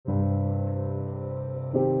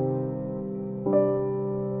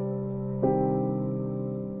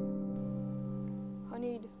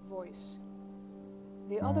Honeyed voice.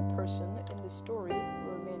 The other person in the story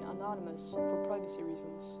will remain anonymous for privacy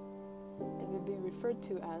reasons and will be referred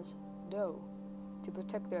to as Doe to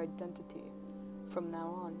protect their identity from now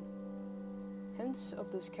on. Hints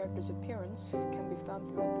of this character's appearance can be found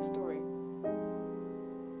throughout the story.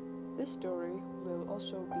 This story will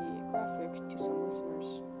also be graphic to some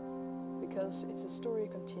listeners because it's a story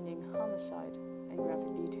containing homicide and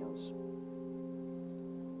graphic details.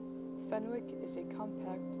 Fenwick is a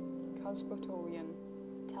compact Cosmopolitan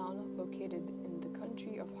town located in the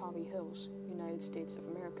country of Holly Hills, United States of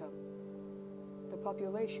America. The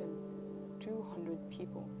population, 200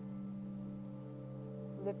 people.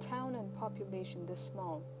 With a town and population this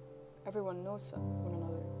small, everyone knows one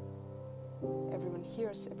another. Everyone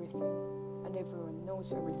hears everything, and everyone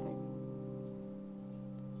knows everything.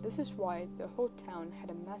 This is why the whole town had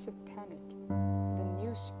a massive panic. The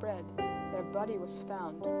news spread that a body was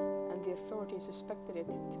found, and the authorities suspected it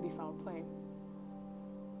to be foul play.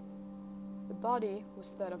 The body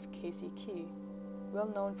was that of Casey Key, well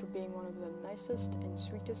known for being one of the nicest and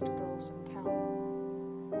sweetest girls in town.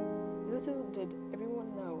 Little did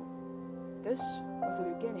everyone know, this was the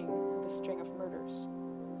beginning of a string of murders.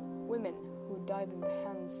 Women who died in the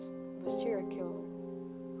hands of a serial killer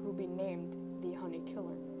who would be named the Honey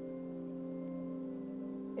Killer.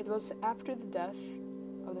 It was after the death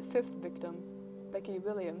of the fifth victim, Becky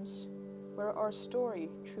Williams, where our story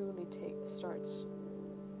truly starts.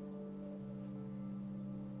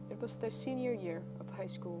 It was their senior year of high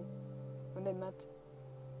school when they met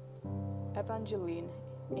Evangeline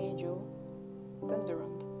Angel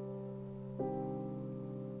Dunderund.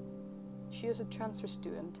 She is a transfer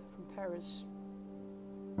student from Paris.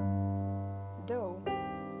 Doe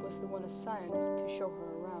was the one assigned to show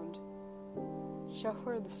her around, show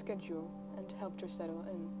her the schedule, and helped her settle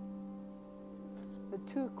in. The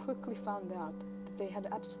two quickly found out that they had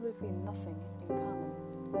absolutely nothing in common.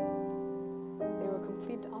 They were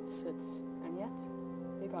complete opposites, and yet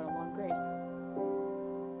they got along great.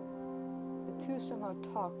 The two somehow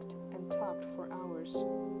talked and talked for hours,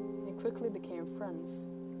 and quickly became friends.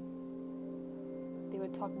 They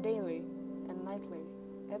would talk daily and nightly,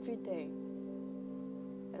 every day.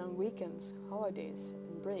 And on weekends, holidays,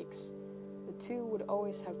 and breaks, the two would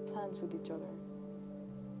always have plans with each other,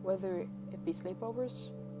 whether it be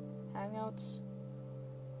sleepovers, hangouts,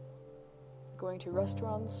 going to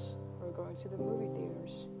restaurants, or going to the movie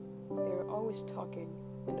theaters. They were always talking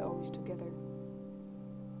and always together.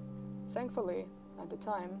 Thankfully, at the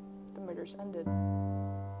time, the murders ended.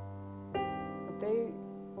 But they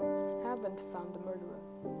haven't found the murderer.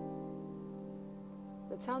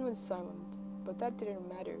 The town went silent, but that didn't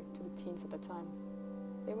matter to the teens at the time.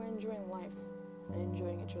 They were enjoying life and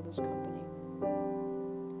enjoying each other's company.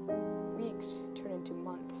 Weeks turned into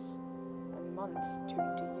months, and months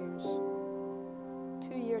turned into years.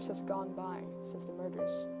 2 years has gone by since the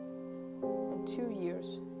murders, and 2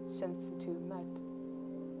 years since the two met.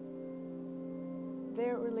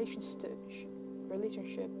 Their relationship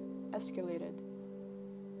escalated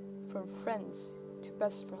from friends to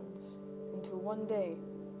best friends, until one day,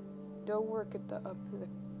 Doe worked up the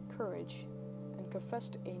courage and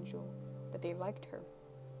confessed to Angel that they liked her.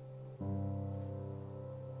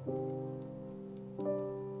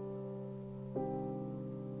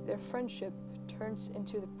 Their friendship turns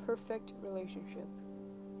into the perfect relationship.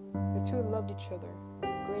 The two loved each other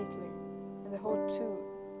greatly, and the whole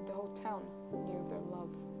town knew of their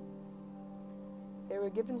love. They were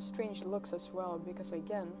given strange looks as well because,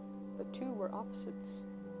 again, the two were opposites.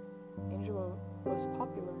 Angel was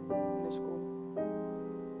popular in the school.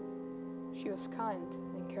 She was kind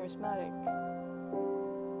and charismatic.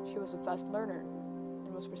 She was a fast learner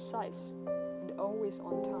and was precise and always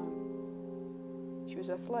on time. She was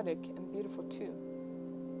athletic and beautiful too,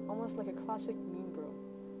 almost like a classic mean girl,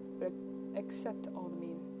 but except all the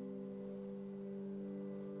mean.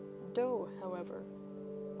 Doe, however,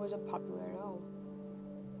 wasn't popular at all.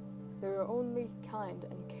 They were only kind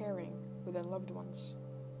and caring with their loved ones.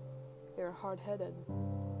 They are hard-headed.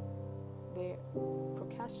 They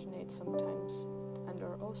procrastinate sometimes and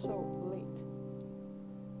are also late.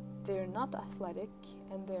 They are not athletic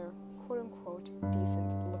and they're quote-unquote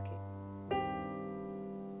decent looking.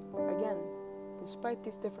 Again, despite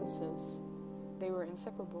these differences, they were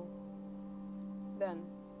inseparable. Then,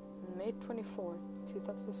 on May 24,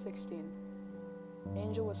 2016,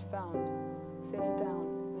 Angel was found face down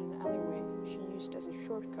in an alleyway she used as a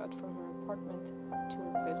shortcut from her apartment to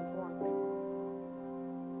her place of work.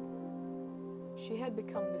 She had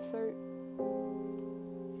become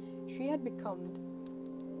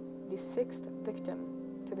the sixth victim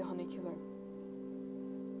to the honey killer.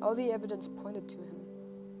 All the evidence pointed to him.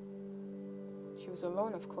 She was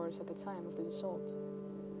alone, of course, at the time of the assault.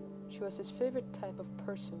 She was his favorite type of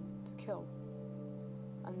person to kill.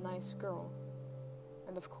 A nice girl.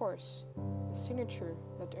 And of course, the signature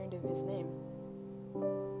that earned him his name.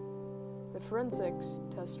 The forensics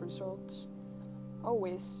test results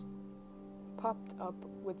always popped up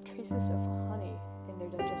with traces of honey in their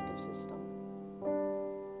digestive system.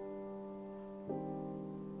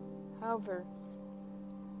 However,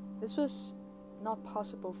 this was not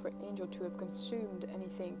possible for Angel to have consumed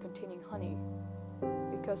anything containing honey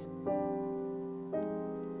because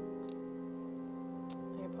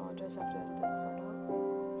I apologize, I have to edit that part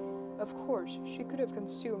out. Of course, she could have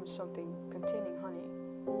consumed something containing honey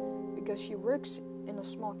because she works in a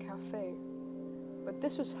small cafe, but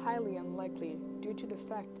this was highly unlikely due to the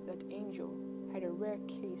fact that Angel had a rare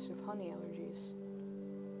case of honey allergies.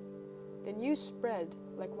 The news spread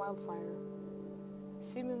like wildfire.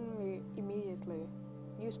 Seemingly immediately,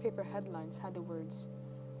 newspaper headlines had the words,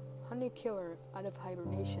 "Honey killer out of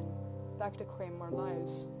hibernation, back to claim more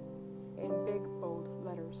lives," in big, bold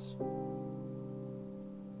letters.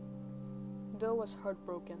 Doe was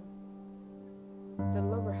heartbroken. The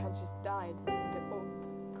lover had just died in the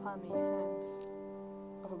old, clammy hands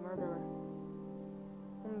of a murderer,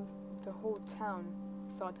 whom the whole town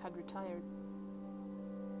thought had retired.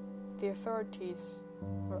 The authorities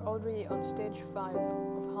were already on stage 5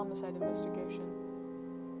 of homicide investigation.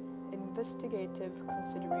 Investigative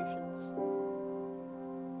considerations.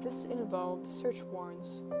 This involved search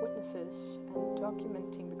warrants, witnesses, and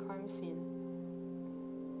documenting the crime scene.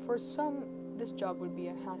 For some, this job would be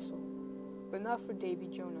a hassle, but not for Davy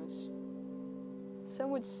Jonas. Some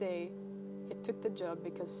would say he took the job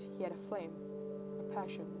because he had a flame, a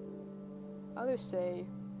passion. Others say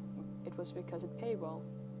it was because it paid well.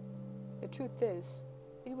 The truth is,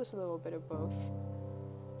 it was a little bit of both,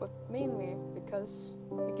 but mainly because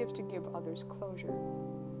he gets to give others closure.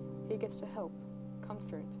 He gets to help,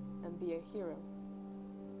 comfort, and be a hero.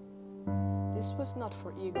 This was not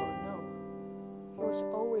for ego, no. He was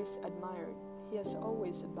always admired. He has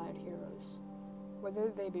always admired heroes,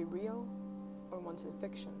 whether they be real or ones in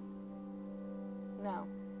fiction. Now,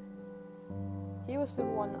 he was the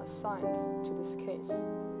one assigned to this case.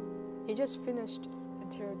 He just finished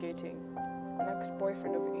interrogating an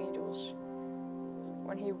ex-boyfriend of Angel's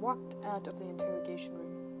when he walked out of the interrogation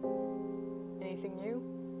room. "Anything new?"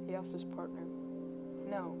 he asked his partner.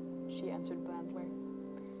 "No," she answered blandly.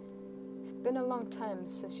 "It's been a long time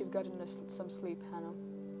since you've gotten some sleep, Hannah.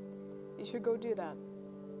 You should go do that.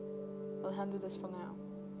 I'll handle this for now."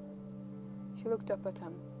 She looked up at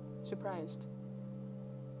him, surprised.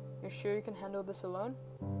 "You're sure you can handle this alone?"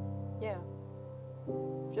 "Yeah.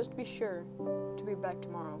 Just be sure to be back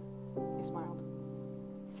tomorrow," he smiled.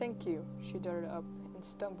 "Thank you," she darted up and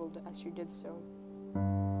stumbled as she did so.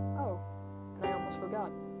 "Oh, and I almost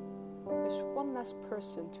forgot. There's one last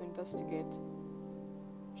person to investigate."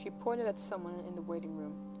 She pointed at someone in the waiting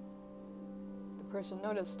room. The person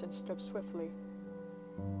noticed and stood up swiftly.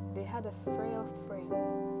 They had a frail frame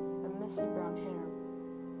and messy brown hair,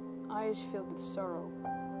 eyes filled with sorrow,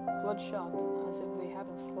 bloodshot as if they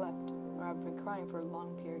haven't slept or have been crying for a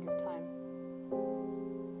long period of time.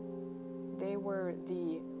 They were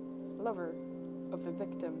the lover of the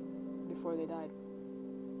victim before they died.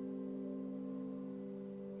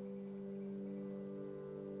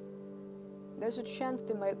 "There's a chance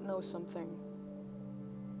they might know something."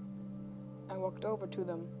 I walked over to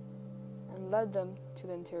them and led them to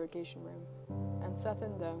the interrogation room and sat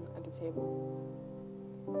them down at the table.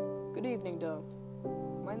 "Good evening, Doe.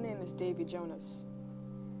 My name is Davy Jonas,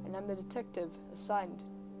 and I'm the detective assigned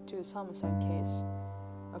to this homicide case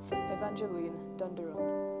of Evangeline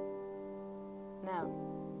Dunderland. Now,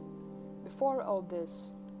 before all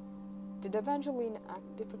this, did Evangeline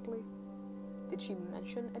act differently? Did she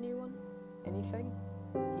mention anyone? Anything?"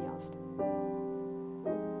 he asked.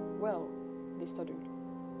 "Well," they stuttered.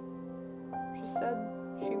 "She said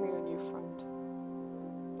she made a new friend,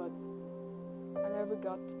 but I never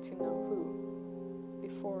got to know who.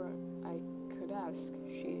 Before I could ask,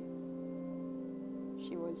 she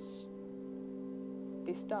was..."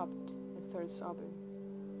 They stopped and started sobbing.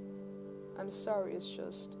 "I'm sorry, it's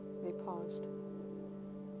just..." They paused.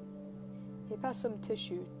 He passed some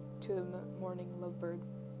tissue to the mourning lovebird.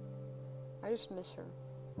 "I just miss her,"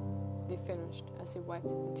 they finished as they wiped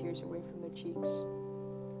the tears away from their cheeks.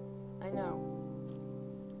 "I know.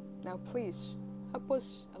 Now please, help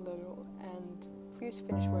us a little and please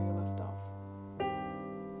finish where you left off,"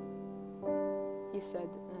 he said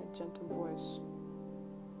in a gentle voice.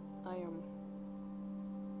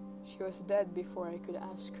 She was dead before I could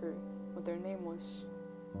ask her what their name was.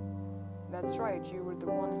 That's right, you were the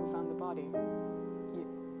one who found the body.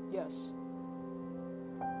 Yes.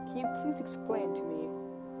 Can you please explain to me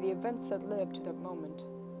the events that led up to that moment?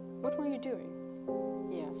 What were you doing?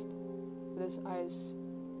 He asked, with his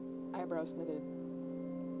eyebrows knitted.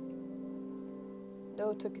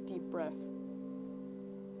 Doe took a deep breath.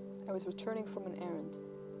 I was returning from an errand.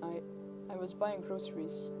 I was buying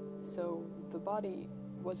groceries, so the body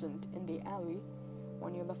wasn't in the alley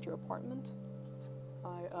when you left your apartment?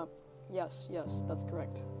 Yes, that's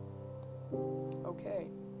correct. Okay.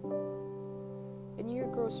 In your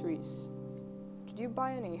groceries, did you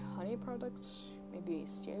buy any honey products? Maybe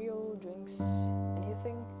cereal, drinks,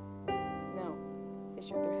 anything? No. They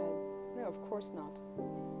shook their head. No, of course not.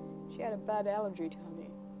 She had a bad allergy to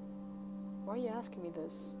honey. Why are you asking me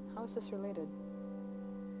this? How is this related?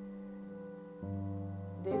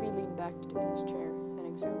 Davy leaned back in his chair and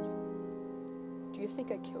exhaled. Do you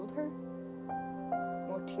think I killed her?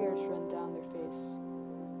 More tears ran down their face.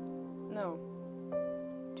 No.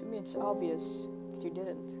 To me it's obvious that you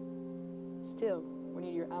didn't. Still, we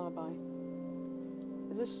need your alibi.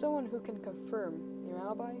 Is there someone who can confirm your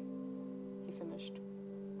alibi? He finished.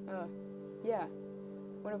 Yeah.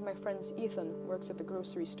 One of my friends, Ethan, works at the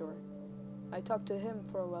grocery store. I talked to him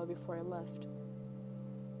for a while before I left.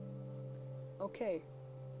 Okay.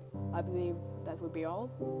 I believe that would be all.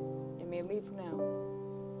 You may leave now.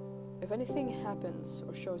 If anything happens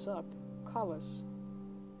or shows up, call us.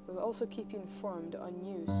 We'll also keep you informed on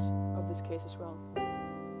news of this case as well.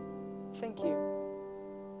 Thank you.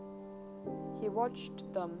 He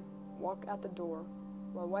watched them walk out the door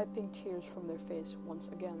while wiping tears from their face once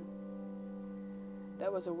again.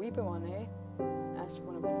 That was a weeping one, eh? Asked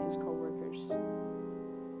one of his co-workers.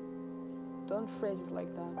 Don't phrase it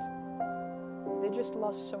like that. They just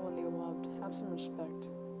lost someone they loved. Have some respect.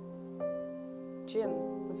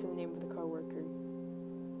 Jim was the name of the co-worker.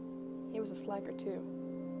 He was a slacker too.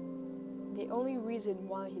 The only reason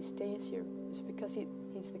why he stays here is because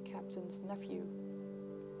he's the captain's nephew.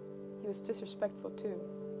 He was disrespectful too.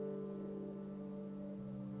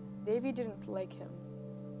 Davy didn't like him.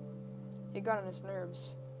 He got on his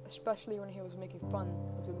nerves, especially when he was making fun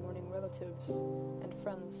of the mourning relatives and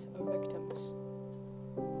friends of victims.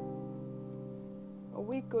 A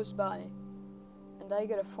week goes by, and I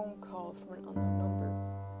get a phone call from an unknown number.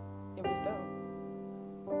 It was Doe.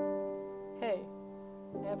 Hey,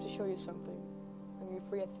 I have to show you something. Are you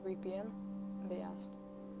free at 3 p.m.? They asked.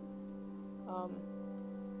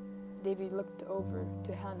 Davy looked over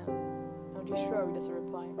to Hannah, and she shrugged as a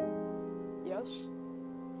reply. Yes?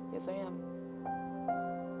 Yes, I am.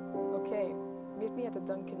 Okay, meet me at the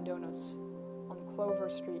Dunkin' Donuts on Clover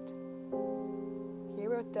Street. He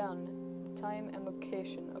wrote down the time and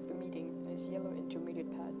location of the meeting in his yellow intermediate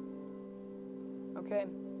pad. Okay,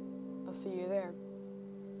 I'll see you there.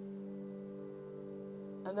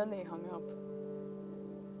 And then they hung up.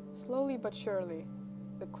 Slowly but surely,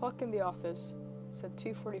 the clock in the office said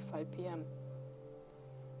 2:45 p.m.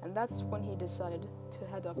 And that's when he decided to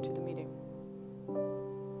head off to the meeting.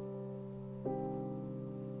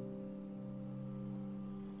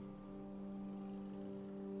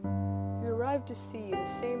 He arrived to see the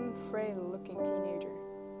same frail-looking teenager.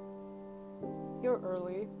 You're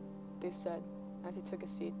early, they said, as he took a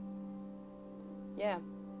seat. Yeah.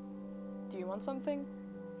 Do you want something?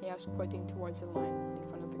 He asked, pointing towards the line in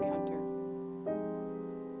front of the counter.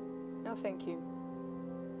 No, thank you.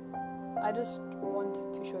 I just want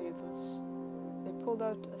to show you this. They pulled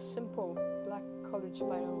out a simple black-colored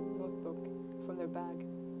spiral notebook from their bag.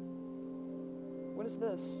 What is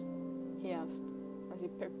this? He asked as he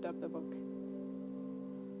picked up the book.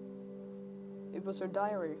 It was her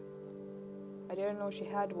diary. I didn't know she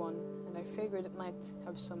had one, and I figured it might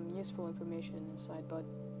have some useful information inside, but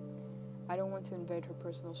I don't want to invade her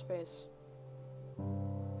personal space.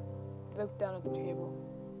 He looked down at the table.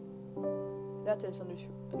 That is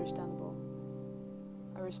understandable.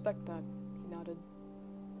 I respect that, he nodded.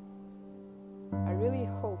 I really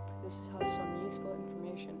hope this has some useful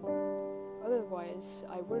information. Otherwise,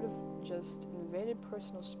 I would have just invaded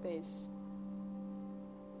personal space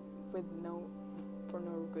for no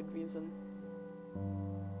good reason.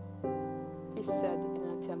 He said in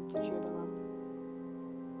an attempt to cheer them up.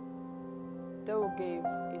 Doe gave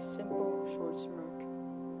a simple, short smirk.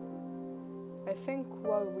 I think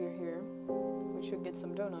while we're here, we should get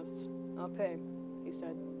some donuts. I'll pay, he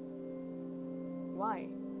said. Why?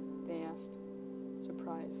 They asked,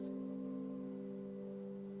 surprised.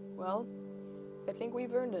 Well, I think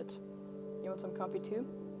we've earned it. You want some coffee too?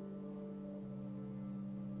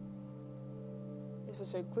 It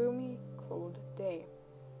was a gloomy, cold day.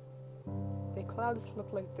 The clouds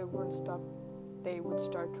looked like they would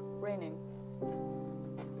start raining.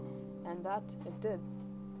 And that it did.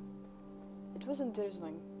 It wasn't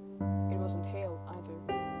drizzling. It wasn't hail either.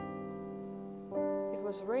 It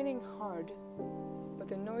was raining hard, but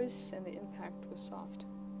the noise and the impact was soft.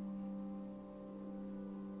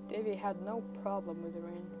 Davy had no problem with the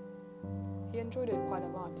rain. He enjoyed it quite a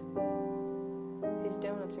lot. His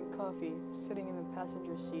donuts and coffee sitting in the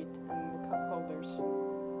passenger seat and in the cup holders.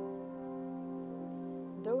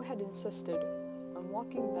 Doe had insisted on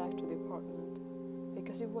walking back to the apartment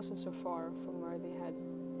because it wasn't so far from where they had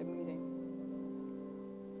the meeting.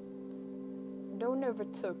 Doe never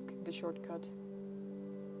took the shortcut.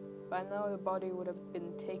 By now the body would have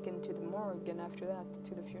been taken to the morgue and after that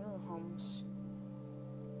to the funeral homes.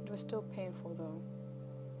 It was still painful though,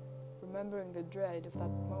 remembering the dread of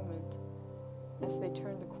that moment as they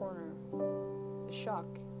turned the corner, the shock,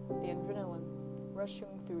 the adrenaline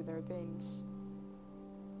rushing through their veins.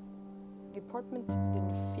 The apartment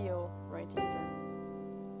didn't feel right either.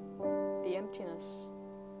 The emptiness,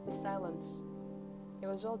 the silence, it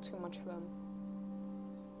was all too much for them,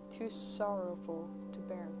 too sorrowful to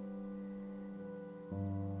bear.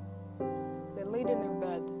 They laid in their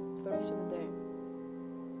bed for the rest of the day,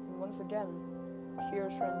 and once again,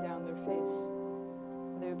 tears ran down their face,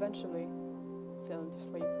 and they eventually fell into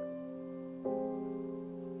sleep.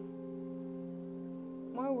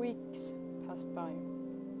 More weeks passed by.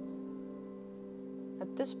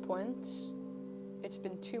 At this point, it's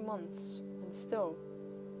been 2 months, and still,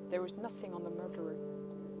 there was nothing on the murderer.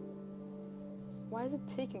 Why is it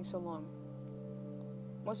taking so long?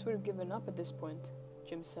 Most would have given up at this point,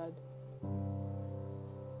 Jim said.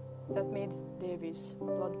 That made Davy's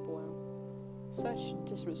blood boil. Such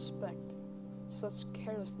disrespect, such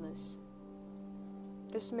carelessness.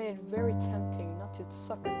 This made it very tempting not to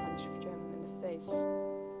sucker punch Jim in the face.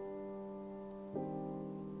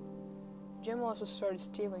 Jim also started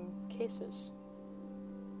stealing cases.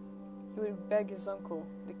 He would beg his uncle,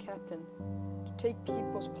 the captain, to take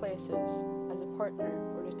people's places as a partner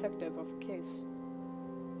or detective of a case.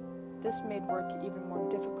 This made work even more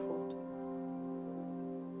difficult.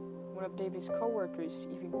 One of Davy's co-workers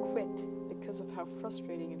even quit because of how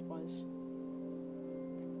frustrating it was.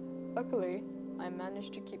 Luckily, I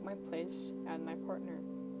managed to keep my place and my partner.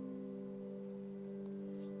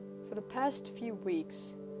 For the past few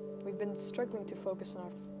weeks, we've been struggling to focus on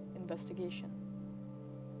our investigation.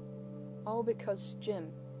 All because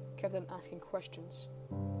Jim kept on asking questions,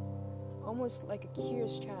 almost like a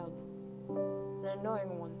curious child, an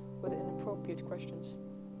annoying one with inappropriate questions.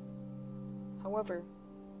 However,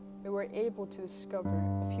 we were able to discover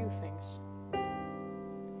a few things.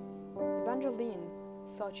 Evangeline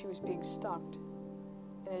thought she was being stalked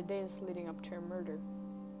in the days leading up to her murder.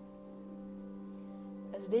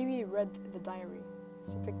 As Davy read the diary,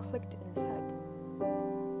 something clicked in his head.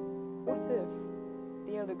 What if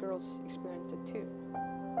the other girls experienced it too?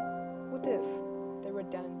 What if they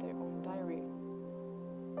wrote down in their own diary?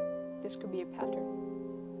 This could be a pattern.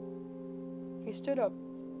 He stood up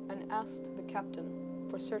and asked the captain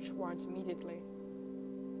for search warrants immediately.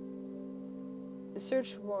 The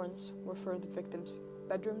search warrants were for the victims'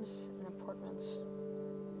 bedrooms and apartments.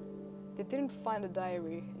 They didn't find a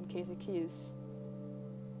diary in Casey Keyes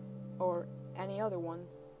or any other one.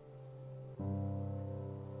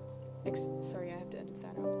 Sorry, I have to edit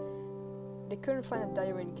that out. They couldn't find a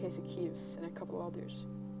diary in Casey Keyes and a couple others,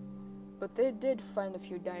 but they did find a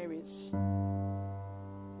few diaries.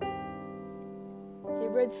 He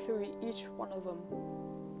read through each one of them.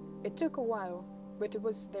 It took a while, but it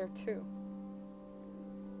was there too.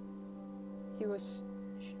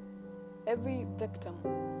 Every victim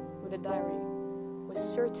with a diary was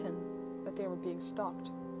certain that they were being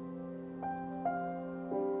stalked.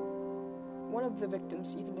 One of the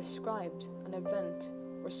victims even described an event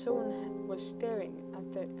where someone was staring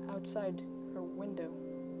at the outside her window.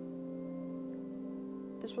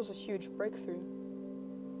 This was a huge breakthrough.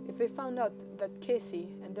 If they found out that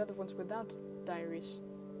Casey and the other ones without diaries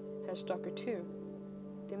had a stalker too,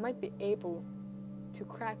 they might be able to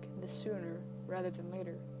crack this sooner rather than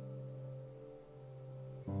later.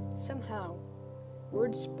 Somehow,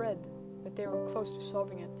 word spread that they were close to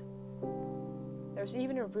solving it. There was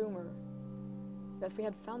even a rumor that we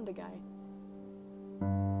had found the guy.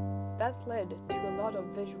 That led to a lot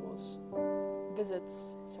of visits,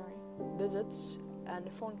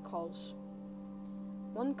 and phone calls.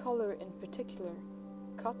 One caller in particular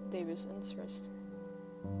caught Davy's interest.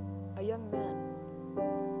 A young man.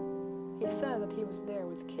 He said that he was there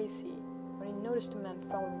with Casey when he noticed a man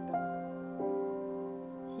following them.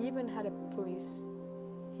 He even had a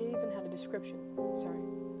description.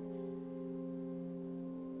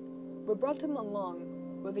 We brought him along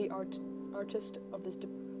with the artist of this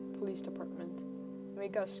police department, and we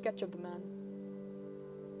got a sketch of the man.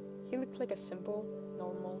 He looked like a simple,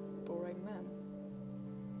 normal, boring man.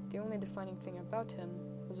 The only defining thing about him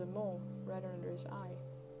was a mole right under his eye.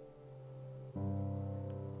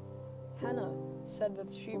 Hannah said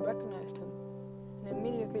that she recognized him and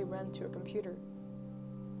immediately ran to her computer.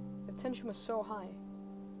 The tension was so high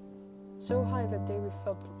that Davy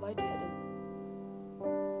felt lightheaded.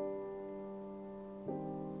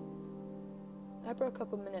 After a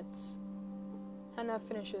couple minutes, Hannah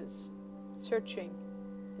finishes searching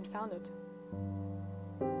and found it.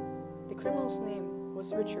 The criminal's name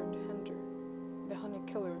was Richard Hunter. The honey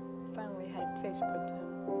killer finally had a face put to him.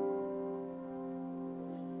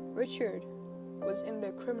 Richard was in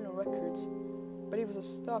their criminal records, but he was a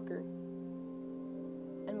stalker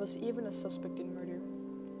and was even a suspect in murder.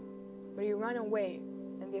 But he ran away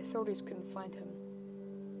and the authorities couldn't find him.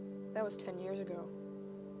 That was 10 years ago.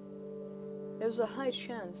 There was a high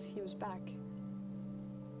chance he was back.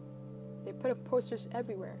 They put up posters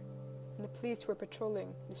everywhere, and the police were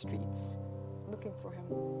patrolling the streets, looking for him.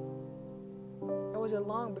 It wasn't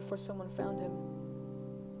long before someone found him.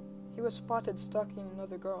 He was spotted stalking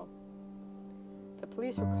another girl. The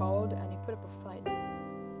police were called, and he put up a fight.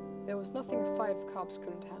 There was nothing 5 cops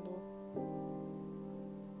couldn't handle.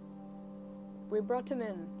 We brought him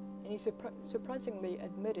in, and he surprisingly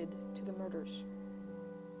admitted to the murders.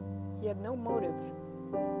 He had no motive.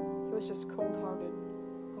 He was just cold-hearted,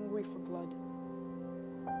 hungry for blood.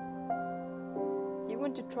 He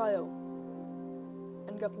went to trial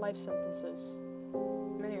and got life sentences,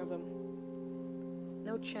 many of them.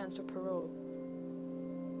 No chance of parole.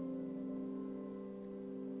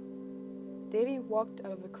 Davy walked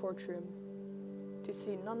out of the courtroom to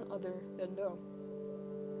see none other than Doe.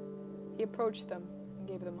 He approached them and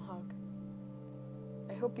gave them a hug.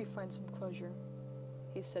 "I hope you find some closure,"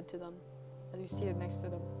 he said to them as he seated next to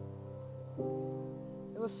them.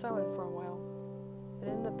 It was silent for a while, and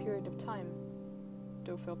in that period of time,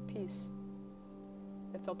 Doe felt peace.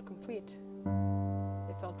 They felt complete.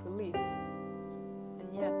 They felt relief.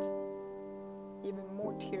 And yet, even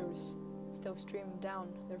more tears still streamed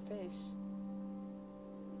down their face.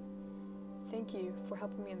 "Thank you for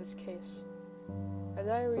helping me in this case. The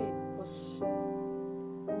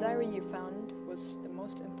diary you found was the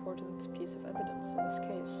most important piece of evidence in this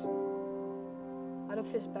case." Out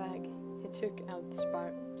of his bag, he took out the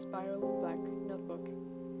spiral black notebook.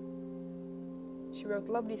 "She wrote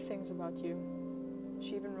lovely things about you.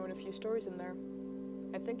 She even wrote a few stories in there.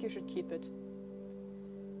 I think you should keep it."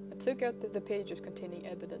 I took out the pages containing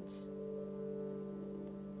evidence.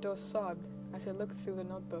 Doe sobbed as I looked through the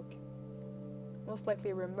notebook, most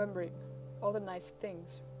likely remembering all the nice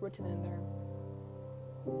things written in there.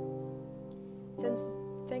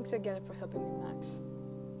 Thanks again for helping me, Max."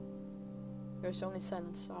 There's only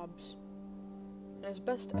silent sobs. In his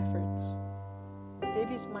best efforts,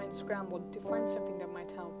 Davy's mind scrambled to find something that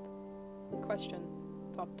might help. A question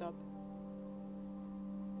popped up.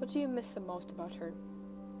 "What do you miss the most about her?"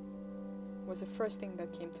 was the first thing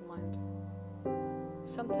that came to mind.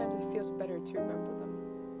 Sometimes it feels better to remember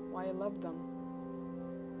them, why I love them.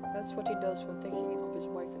 That's what he does when thinking of his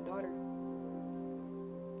wife and daughter.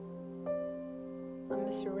 "I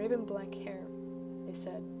miss your raven black hair," they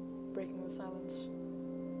said, breaking the silence.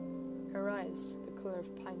 "Her eyes, the color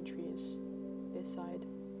of pine trees," they sighed.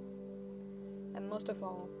 "And most of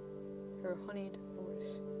all, her honeyed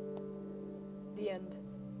voice." The end.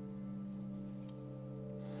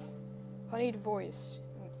 Honeyed voice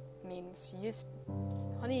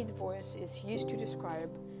honeyed voice is used to describe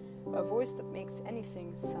a voice that makes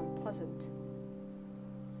anything sound pleasant,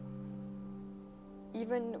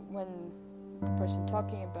 even when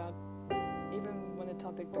the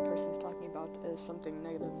topic the person is talking about is something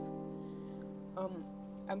negative.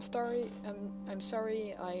 I'm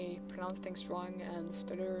sorry I pronounced things wrong and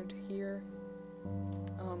stuttered here.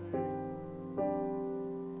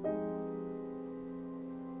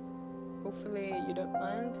 Hopefully you don't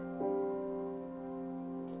mind.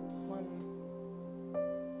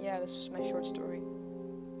 Yeah, this is my short story.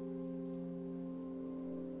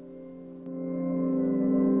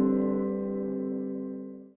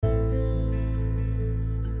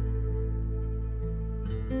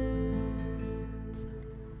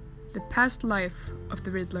 The past life of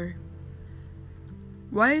the Riddler.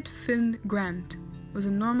 Wyatt Finn Grant was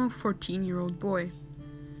a normal 14-year-old boy,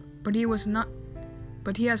 but he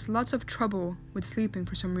has lots of trouble with sleeping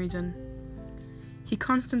for some reason. He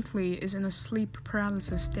constantly is in a sleep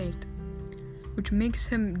paralysis state, which makes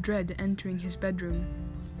him dread entering his bedroom.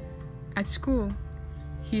 At school,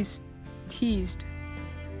 he's teased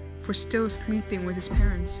for were still sleeping with his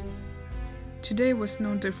parents. Today was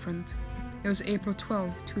no different. It was April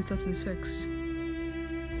 12, 2006.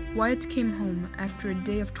 Wyatt came home after a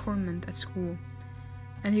day of torment at school,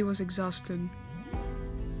 and he was exhausted.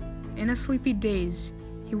 In a sleepy daze,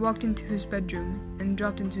 he walked into his bedroom and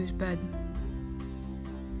dropped into his bed.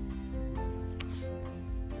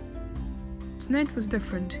 Tonight was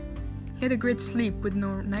different. He had a great sleep with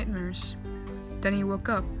no nightmares. Then he woke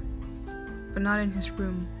up, but not in his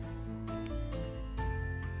room.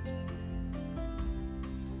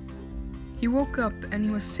 He woke up and he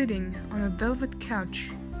was sitting on a velvet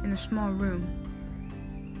couch in a small room.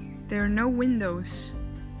 There are no windows.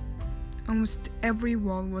 Almost every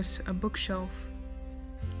wall was a bookshelf.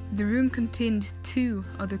 The room contained 2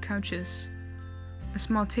 other couches, a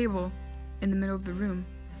small table in the middle of the room,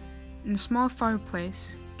 and a small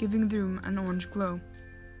fireplace giving the room an orange glow.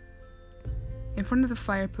 In front of the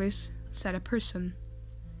fireplace sat a person,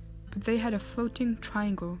 but they had a floating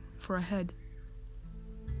triangle for a head.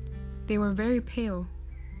 They were very pale.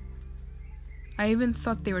 I even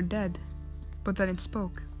thought they were dead, but then it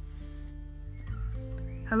spoke.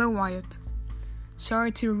 "Hello, Wyatt.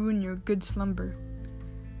 Sorry to ruin your good slumber,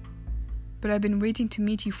 but I've been waiting to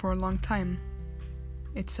meet you for a long time,"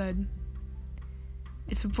 it said.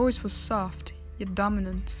 Its voice was soft, yet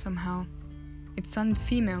dominant somehow. It sounded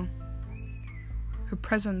female. Her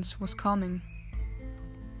presence was calming.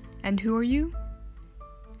 "And who are you?"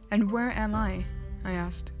 "And where am I?" I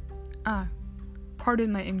asked. "Ah,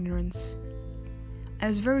 pardon my ignorance." I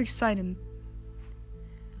was very excited.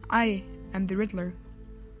 "I am the Riddler,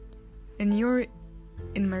 and you're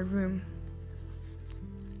in my room."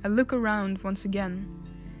 I look around once again,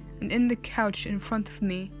 and in the couch in front of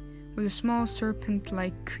me was a small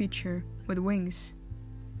serpent-like creature with wings.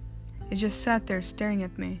 It just sat there staring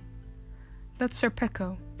at me. "That's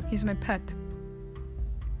Serpico. He's my pet.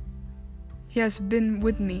 He has been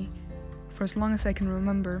with me for as long as I can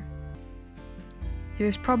remember. He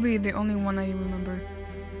is probably the only one I remember,"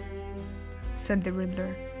 said the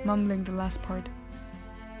Riddler, mumbling the last part.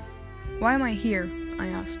 "Why am I here?" I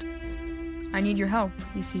asked. "I need your help,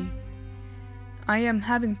 you see. I am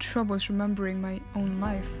having troubles remembering my own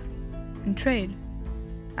life. In trade,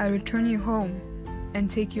 I'll return you home and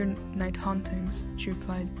take your night hauntings," she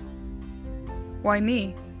replied. "Why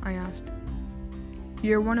me?" I asked.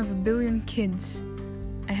 "You're one of a billion kids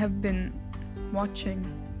I have been watching.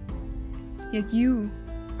 Yet you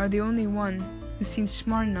are the only one who seems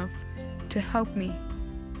smart enough to help me.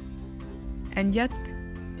 And yet,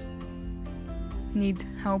 need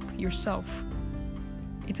help yourself.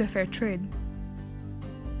 It's a fair trade."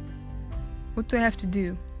 "What do I have to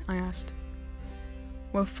do?" I asked.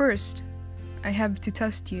 "Well, first, I have to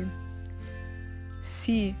test you.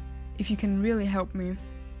 See if you can really help me.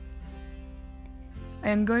 I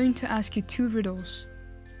am going to ask you 2 riddles.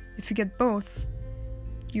 If you get both,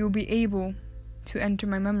 you will be able to enter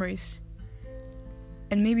my memories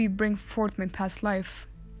and maybe bring forth my past life.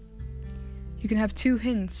 You can have 2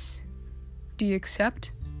 hints. Do you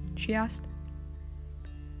accept?" she asked.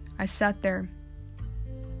 I sat there,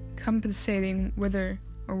 compensating whether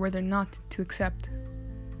not to accept.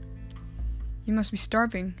 "You must be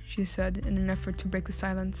starving," she said in an effort to break the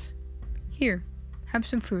silence. "Here, have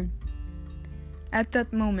some food." At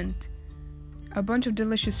that moment, a bunch of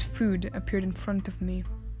delicious food appeared in front of me.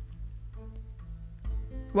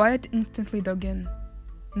 Wyatt instantly dug in,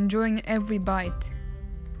 enjoying every bite.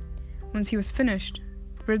 Once he was finished,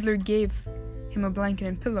 the Riddler gave him a blanket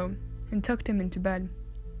and pillow and tucked him into bed.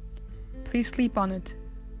 "Please sleep on it.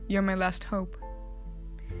 You're my last hope."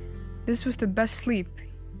 This was the best sleep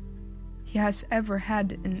he has ever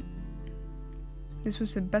had.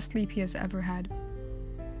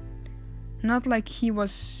 Not like he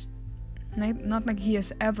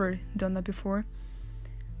has ever done that before,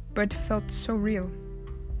 but it felt so real.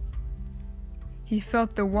 He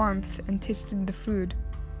felt the warmth and tasted the food.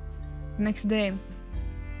 The next day,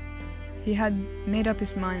 he had made up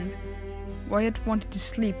his mind. Wyatt wanted to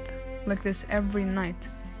sleep like this every night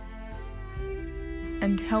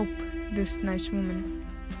and help this nice woman.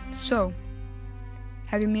 "So,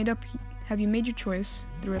 have you made your choice?"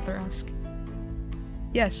 the Riddler asked.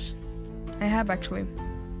 "Yes, I have actually."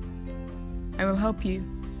 "I will help you,"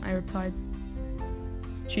 I replied.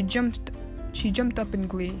 She jumped up in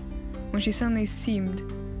glee when she suddenly seemed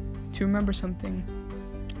to remember something.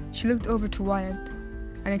 She looked over to Wyatt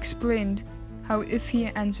and explained how if he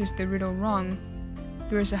answers the riddle wrong,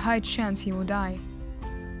 there is a high chance he will die.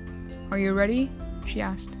 "Are you ready?" she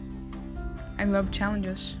asked. I love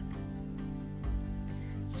challenges.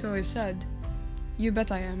 So I said, "You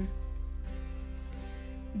bet I am."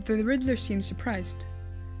 The Riddler seemed surprised.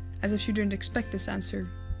 as if she didn't expect this answer.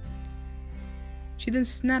 She then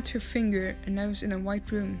snapped her finger, and I was in a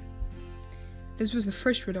white room. This was the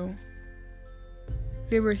first riddle.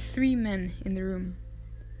 There were 3 men in the room,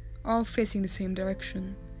 all facing the same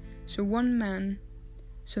direction. So one man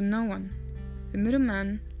saw no one. The middle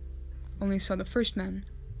man only saw the first man,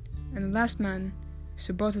 and the last man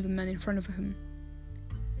saw both of the men in front of him.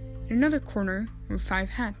 In another corner were 5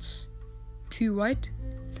 hats, 2 white,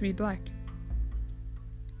 3 black.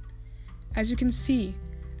 As you can see,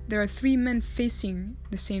 there are 3 men facing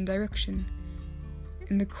the same direction.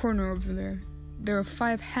 In the corner over there are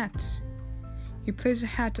 5 hats. You place a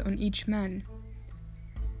hat on each man.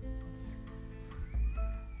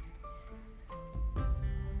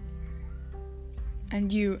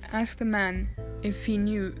 And you ask the man if he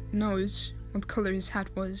knows what color his hat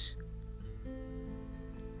was.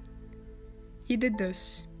 He did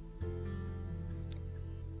this.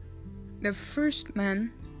 The first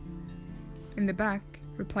man in the back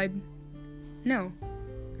replied, "No,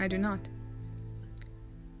 I do not."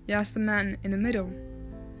 You ask the man in the middle,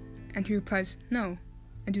 and he replies, "No,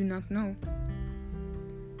 I do not know."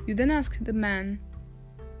 You then ask the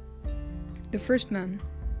first man,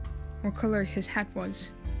 what color his hat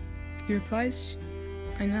was. He replies,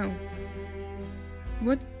 "I know."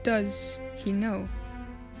 What does he know?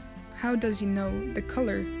 How does he know the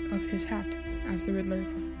color of his hat? Asked the Riddler.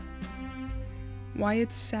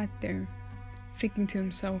 Wyatt sat there, thinking to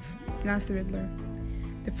himself, and asked the Riddler,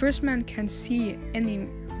 "The first man can't see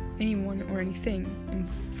anyone or anything in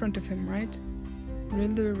front of him, right?" The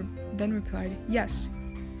Riddler then replied, "Yes.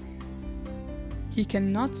 He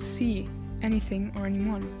cannot see anything or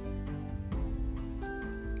anyone."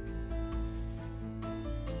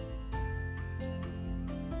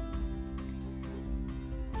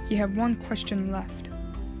 You have one question left.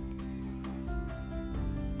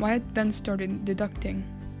 Wyatt then started deducting.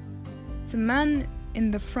 The man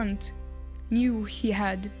in the front knew he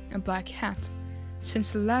had a black hat,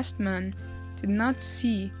 since the last man did not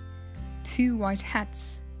see 2 white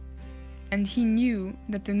hats, and he knew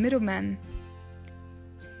that the middleman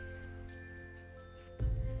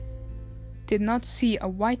did not see a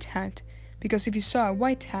white hat, because if he saw a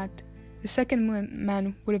white hat, the second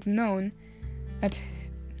man would have known that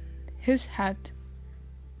his hat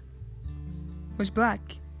was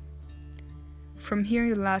black from hearing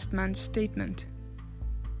the last man's statement.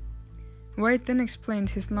 Wyatt then explained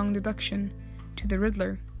his long deduction to the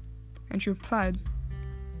Riddler, and she replied,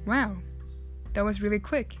 "Wow, that was really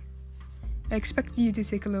quick. I expected you to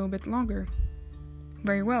take a little bit longer."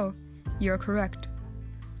 "Very well, you are correct.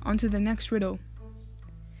 On to the next riddle."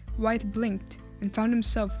 Wyatt blinked and found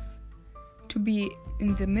himself to be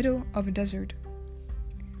in the middle of a desert.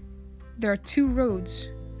 There are 2 roads,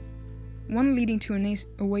 one leading to an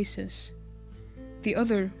oasis, the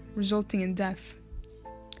other resulting in death.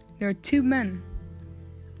 There are 2 men.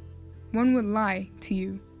 One will lie to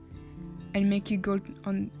you and make you go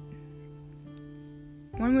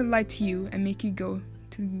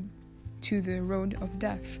to the road of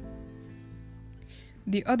death.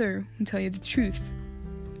 The other will tell you the truth.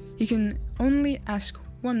 You can only ask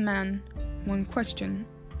one man one question.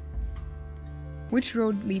 Which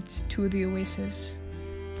road leads to the oasis?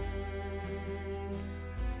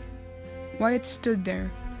 Wyatt stood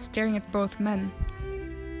there, staring at both men.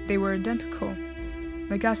 They were identical,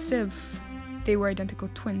 like as if they were identical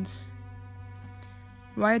twins.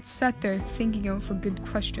 Wyatt sat there thinking of a good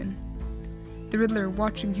question, the Riddler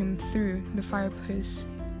watching him through the fireplace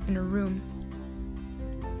in her room.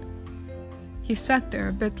 He sat there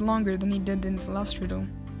a bit longer than he did in the last riddle.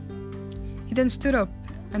 He then stood up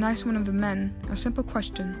and asked one of the men a simple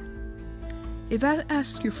question. If I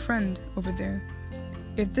asked your friend over there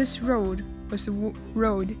if this road was the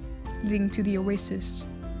road leading to the oasis,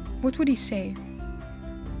 what would he say?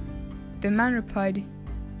 The man replied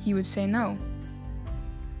he would say no.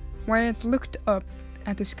 Wyatt looked up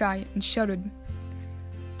at the sky and shouted,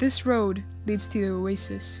 "This road leads to the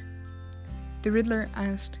oasis." The Riddler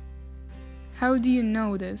asked, "How do you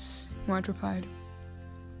know this?" Wyatt replied,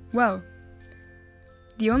 "Well,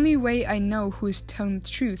 the only way I know who is telling the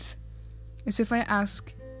truth is if I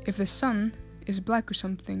ask if the sun is black or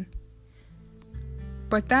something.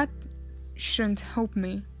 But that shouldn't help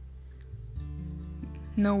me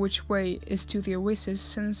know which way is to the oasis,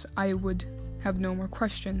 since I would have no more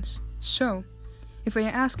questions. So, if I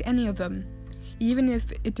ask any of them, even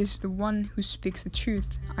if it is the one who speaks the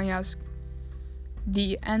truth I ask,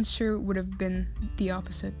 the answer would have been the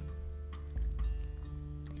opposite."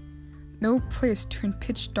 The whole place turned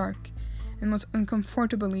pitch dark and was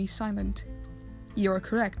uncomfortably silent. "You are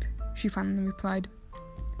correct," she finally replied.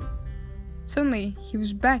 Suddenly, he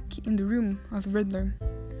was back in the room of the Riddler,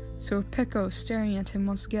 Sorpeko staring at him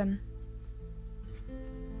once again.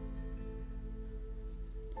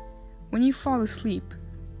 "When you fall asleep,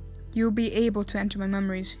 you will be able to enter my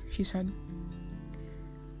memories," she said.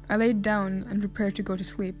 I laid down and prepared to go to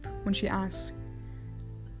sleep when she asked,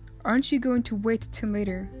 "Aren't you going to wait till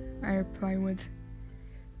later?" I replied with,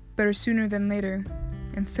 "Better sooner than later,"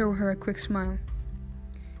 and throw her a quick smile.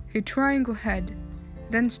 Her triangle head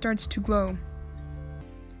then starts to glow,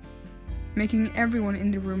 making everyone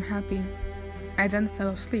in the room happy. I then fell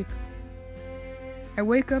asleep. I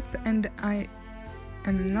wake up and I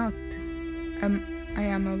am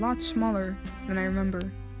a lot smaller than I remember.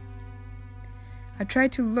 I try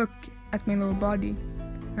to look at my lower body,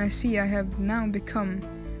 and I see I have now become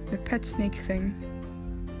the pet snake thing.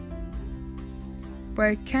 But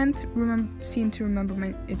I can't seem to remember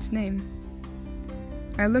its name.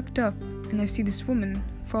 I looked up and I see this woman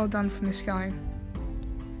fall down from the sky.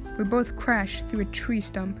 We both crash through a tree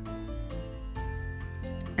stump,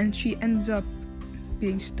 and she ends up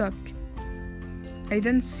being stuck. I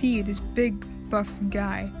then see this big buff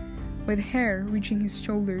guy with hair reaching his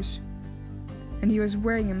shoulders, and he was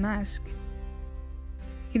wearing a mask.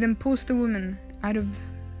 He then pulls the woman out of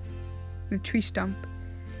the tree stump,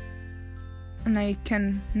 and I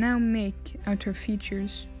can now make out her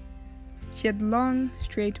features. She had long,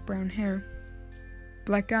 straight brown hair,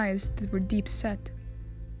 black eyes that were deep set,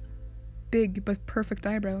 big but perfect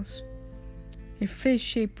eyebrows. Her face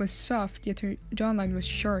shape was soft, yet her jawline was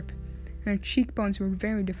sharp, and her cheekbones were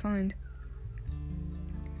very defined.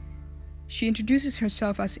 She introduces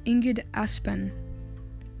herself as Ingrid Aspen.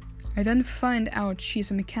 I then find out she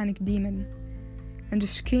is a mechanic demon, and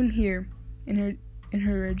just came here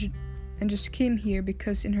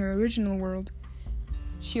because in her original world,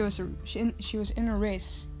 she was in a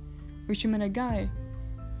race where she met a guy.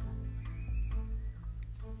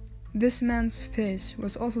 This man's face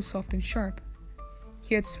was also soft and sharp.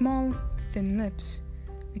 He had small, thin lips,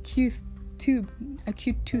 a cute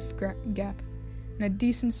tooth gap, and a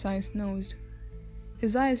decent-sized nose.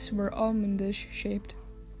 His eyes were almondish shaped,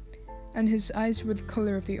 and his eyes were the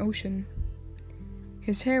color of the ocean.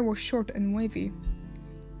 His hair was short and wavy.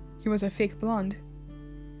 He was a fake blonde.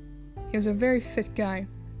 He was a very fit guy.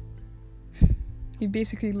 He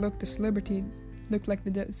basically looked like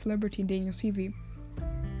the celebrity Daniel Seavey.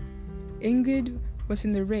 Ingrid was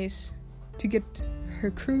in the race to get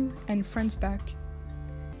her crew and friends back.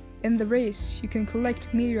 In the race, you can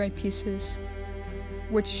collect meteorite pieces,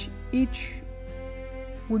 which each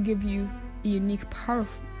will give you a unique power.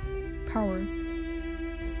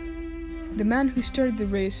 The man who started the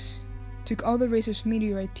race took all the racer's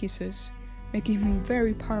meteorite pieces, making him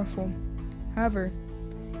very powerful. However,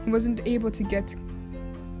 he wasn't able to get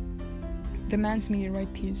the man's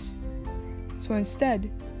meteorite piece. So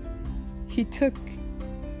instead, he took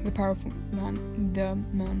the powerful man, the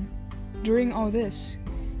man. During all this,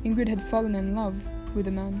 Ingrid had fallen in love with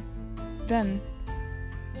the man. Then,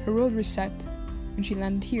 her world reset when she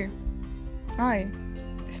landed here. I,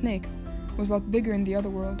 the snake, was a lot bigger in the other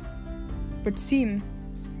world, but seems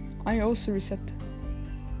I also reset.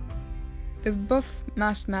 The buff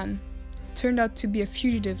masked man turned out to be a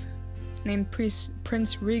fugitive named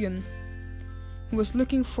Prince Regan, who was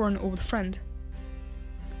looking for an old friend.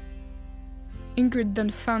 Ingrid then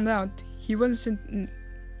found out he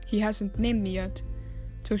hasn't named me yet,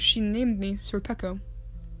 so she named me Sorpeko.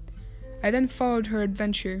 I then followed her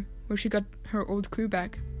adventure, where she got her old crew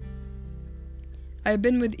back. I have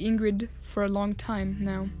been with Ingrid for a long time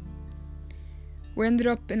now. We ended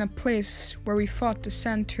up in a place where we fought a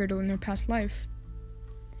sand turtle in her past life.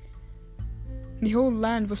 The whole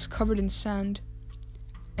land was covered in sand,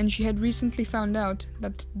 and she had recently found out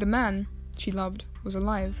that the man she loved was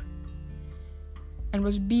alive, and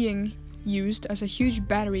was being used as a huge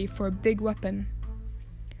battery for a big weapon.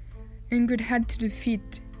 Ingrid had to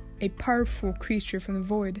defeat a powerful creature from the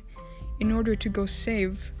void in order to go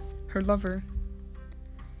save her lover.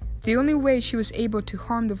 The only way she was able to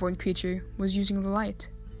harm the void creature was using the light,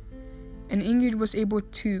 and Ingrid was able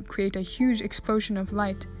to create a huge explosion of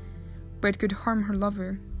light, but it could harm her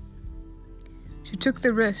lover. She took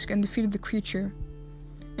the risk and defeated the creature,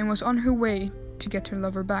 and was on her way to get her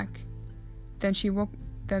lover back.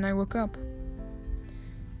 Then I woke up.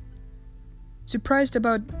 Surprised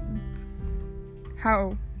about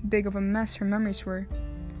how big of a mess her memories were,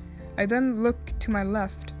 I then looked to my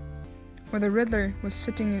left, where the Riddler was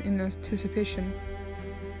sitting in anticipation.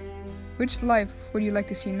 "Which life would you like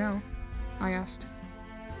to see now?" I asked.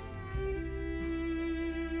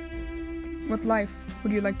 "What life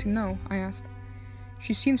would you like to know?" I asked.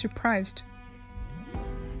 She seemed surprised.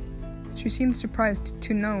 She seemed surprised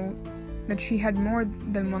to know that she had more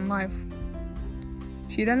than one life.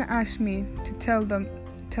 She then asked me to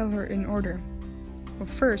tell her in order. Well,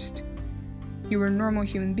 first, you were a normal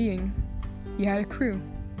human being. You had a crew.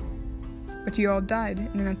 But you all died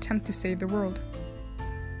in an attempt to save the world.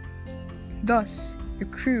 Thus, your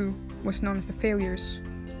crew was known as the failures.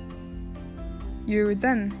 You were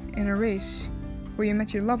then in a race where you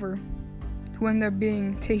met your lover, who ended up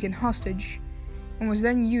being taken hostage and was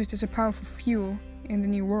then used as a powerful fuel in the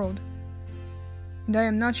new world. And I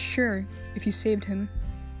am not sure if you saved him.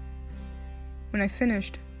 When I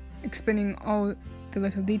finished explaining all the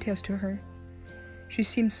little details to her, she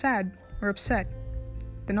seemed sad or upset.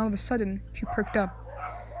 Then all of a sudden, she perked up,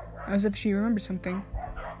 as if she remembered something.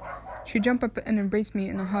 She jumped up and embraced me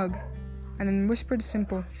in a hug, and then whispered a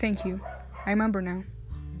simple, "Thank you, I remember now."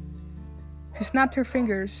 She snapped her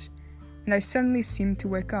fingers, and I suddenly seemed to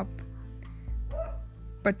wake up.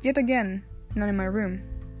 But yet again, not in my room.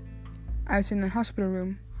 I was in a hospital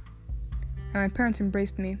room, and my parents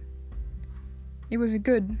embraced me. It was a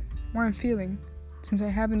good, warm feeling, since I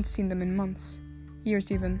haven't seen them in months,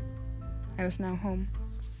 years even. I was now home.